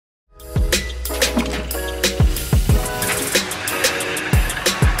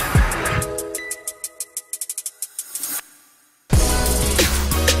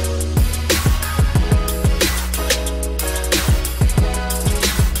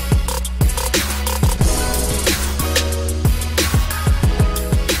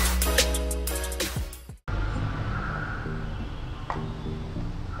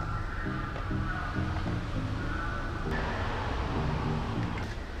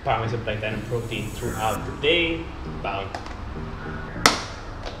Para may supply tayo ng protein throughout the day. Bound.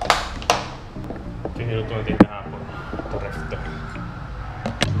 Piniluto natin kahapon. Ito ref to.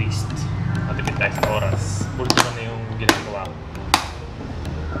 At least, matipid tayo sa oras. Bulto na yung ginagawa ko.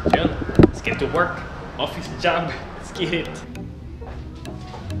 So yun, let's get to work. Office job. Let's get it.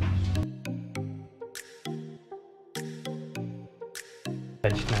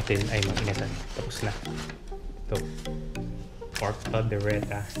 Lunch natin ay mag-inatan. Tapos na. Ito. Pork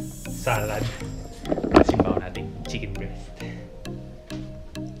caldereta. Salad. Pasimbaw natin chicken breast.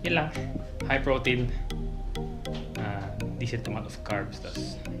 Yan lang. High protein. Decent amount of carbs.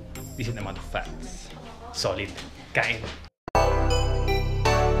 Tas decent amount of fats. Solid. Kain.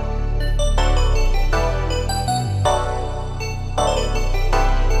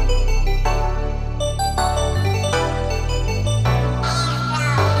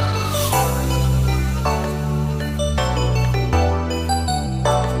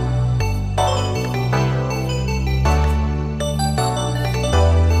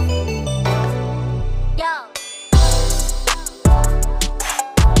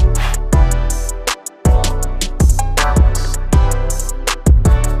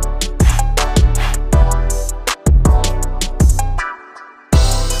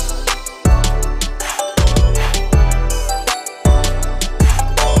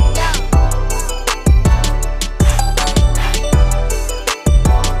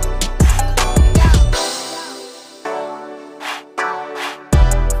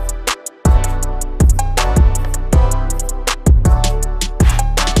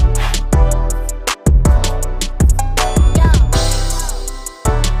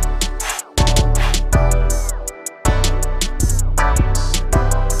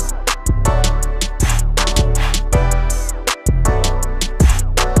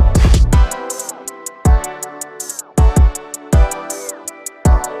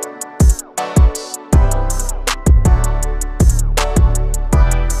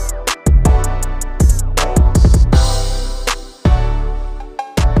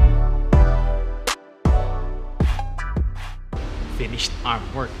 Finished arm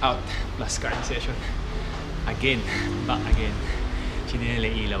workout plus cardio session. Again, back again. Sinila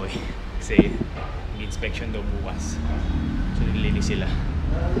yung ilaw eh. Kasi mag-inspection daw bukas. So nilinis sila.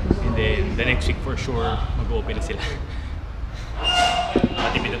 And then the next week for sure mag-open na sila.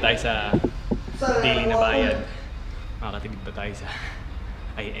 Matipid na tayo sa daily na bayad. Makakatipid pa tayo sa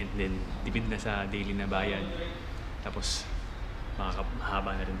and then tipid na sa daily na bayad. Tapos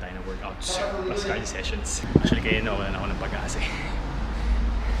makakahaba na rin tayo ng workouts plus cardio sessions. Actually kaya wala na ako ng pag-asa.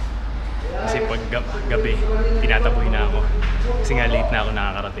 Kasi pag gabi, tinataboy na ako. Kasi nga late na ako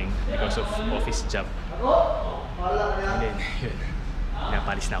nakakarating because of office job. And then, yun.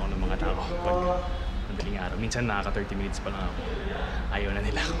 Pinapalis na ako ng mga tao pag madaling araw. Minsan nakaka 30 minutes pa lang ako. Ayaw na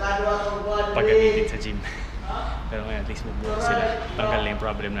nila ako pag-gamitin sa gym. Pero ngayon at least magbukas sila. Tanggal na yung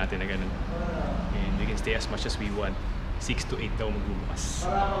problem natin na ganun. And we can stay as much as we want. 6 to 8 daw magbubukas.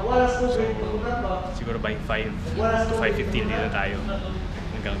 So, siguro by 5 to 5:15 dito tayo.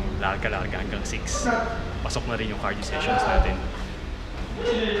 Hanggang larga-larga hanggang 6. Pasok na rin yung cardio sessions natin.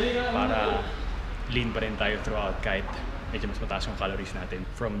 Para lean pa rin tayo throughout kahit medyo mas mataas yung calories natin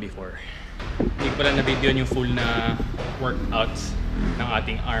from before. Hindi ko pala na-video yung full na workouts ng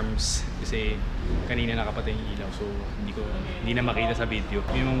ating arms kasi kanina nakapatay yung ilaw so hindi na makita sa video.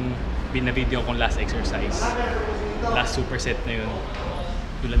 Yung na-video kong last exercise, last superset na yun,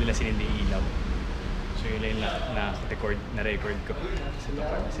 doon nila sinindi yung ilaw. So yun lang na-record ko sa itong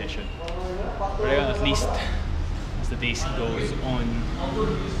cardio session. Pero at least as the days goes on,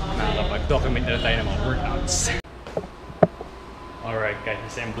 nakakapag-document na tayo ng mga workouts. Alright guys,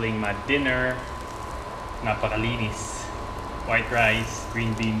 assembling my dinner. Napakalinis. White rice,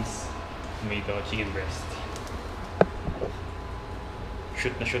 green beans, tomato, chicken breast.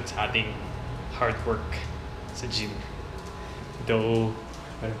 Shoot na shoot sa ating hard work sa gym. Though,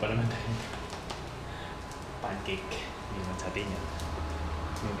 ano pa naman tayo? Pancake. Hindi naman sa atin yan.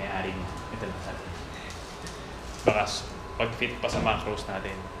 May may-ari niya. Ito lang sa atin. Baka pag fit pa sa macros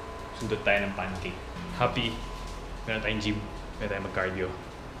natin, sundot tayo ng pancake. Happy. Meron tayong gym. Meron tayong mag-cardio.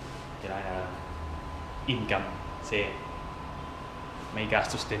 Kailangan na income. Kasi may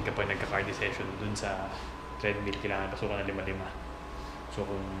gastos din kapag nagka-cardio session dun sa treadmill. Kailangan pasukan ng 5-5. So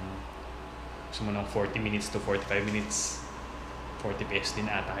kung gusto mo ng 40 minutes to 45 minutes, 40 pesos din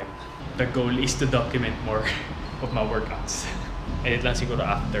ata. The goal is to document more of my workouts. Edit lang siguro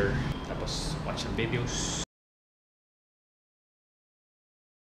after. Tapos watch some videos.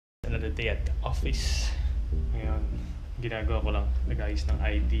 Another day at the office. Ngayon, ginagawa ko lang nag-ayos ng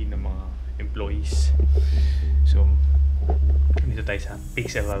ID ng mga employees. So, Dito tayo sa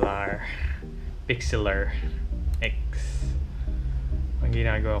Pixelar X. Ang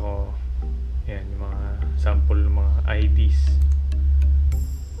ginagawa ko, yan, yung mga sample ng mga IDs.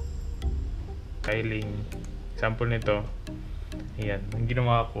 Tiling. Sample nito. Ayan. Ang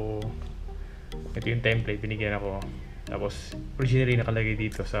ginawa ko, ito yung template, binigyan ako. Tapos, originally nakalagay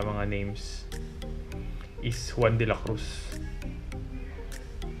dito sa mga names is Juan de la Cruz.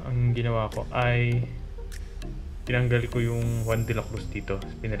 Ang ginawa ko ay tinanggal ko yung Juan de la Cruz dito.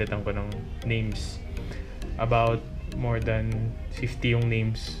 Pinalitan ko ng names. About more than 50 yung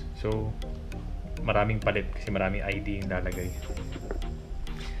names. So, maraming palit kasi maraming ID yung lalagay.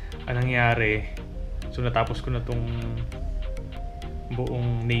 Ang nangyari, so natapos ko na tong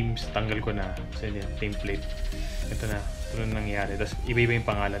buong names, tanggal ko na. So yun, template. Ito na nangyari. Tapos iba-iba yung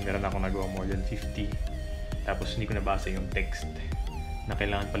pangalan. Meron akong nagawa more than 50. Tapos hindi ko nabasa yung text na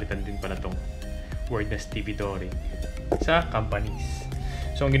kailangan palitan din pala tong word na stevedore sa companies.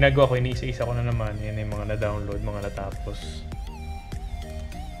 So ang ginagawa ko, iniisa-isa ko na naman. Yan yung mga na-download, mga natapos.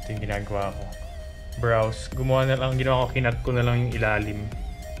 Ito yung ginagawa ko. Browse. Gumawa na lang, ginawa ko, kinat ko na lang yung ilalim.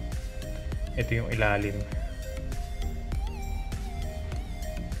 Ito yung ilalim.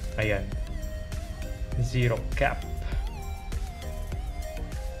 Ayan. Zero cap.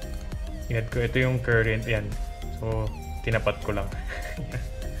 Kinat ko. Ito yung current. Yan. So, tinapat ko lang.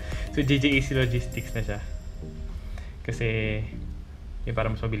 So, GJAC Logistics na siya. Kasi, yung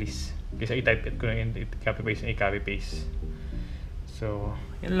para mas mabilis. Kasi i-type it ko lang, i-copy-paste. So,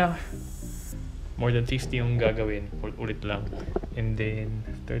 yan lang. More than 50 yung gagawin. Ulit lang. And then,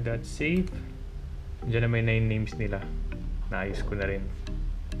 after that, save. Diyan na may 9 names nila. Naayos ko na rin.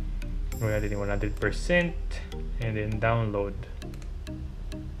 Gawin natin yung 100%. And then, download.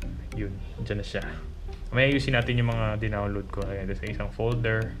 Yun. Diyan na siya. May ayusin natin yung mga dinownload ko. Ayan, sa isang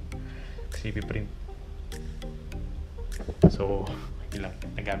folder. Kasi ipiprint. So, yun lang.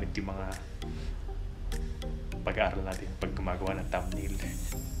 Nagamit yung mga pag-aaral natin pag gumagawa ng thumbnail.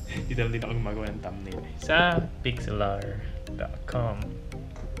 Dito lang din ako gumagawa ng thumbnail sa pixelar.com.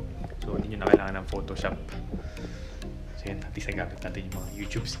 So, hindi nyo na kailangan ng Photoshop. So, yan. At least nagamit natin yung mga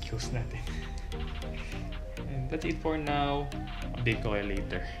YouTube skills natin. And that's it for now. Update ko kayo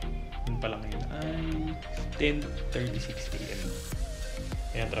later. Yun pa lang ngayon ay 10:36 AM.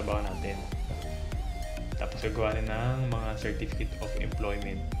 Yan ang trabaho natin. Tapos gagawa rin ng mga certificate of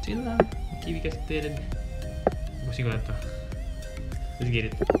employment. So yun lang. Keep it casted. Busin ko lang to. Let's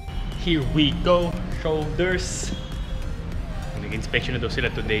get it. Here we go. Shoulders. Nag-inspection na daw sila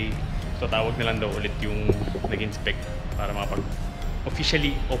today. So tawag na lang daw ulit yung nag-inspect para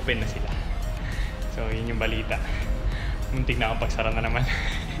makapag-officially open na sila. So yun yung balita. Muntik na akong pagsara na naman.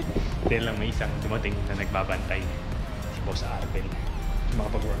 Dahil lang may isang dumating na nagbabantay. Si Boss Arbel.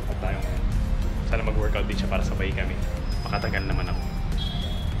 Makapag-workout tayo ngayon. Sana mag-workout din siya para sabay kami. Makatagal naman ako.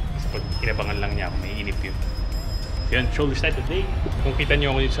 Kasi pag inabangan lang niya ako, may inip yun. So yun, shoulder side today. Kung kita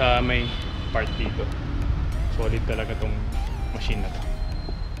nyo ako dito sa may part dito, solid talaga tong machine na to.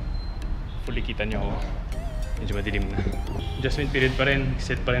 Fully kita nyo ako. Medyo madilim na. Adjustment period pa rin.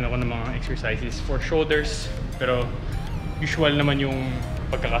 Set pa rin ako ng mga exercises for shoulders. Pero usual naman yung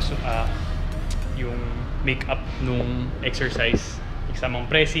yung make-up nung exercise. Iksamang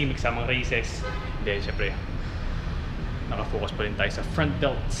pressing, iksamang raises. Hindi, syempre nakafocus pa rin tayo sa front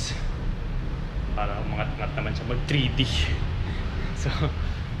delts para umangat-angat naman siya mag 3D. So,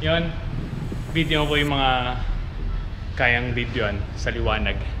 yun, video ko yung mga kayang videoan sa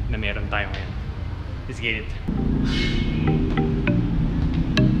liwanag na meron tayo ngayon. Let's get it.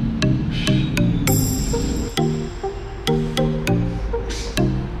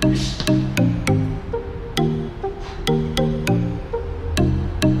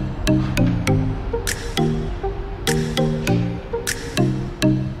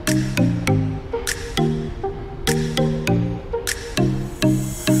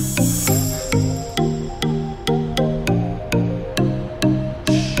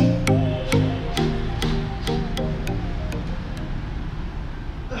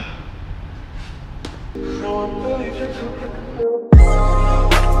 No one believes you.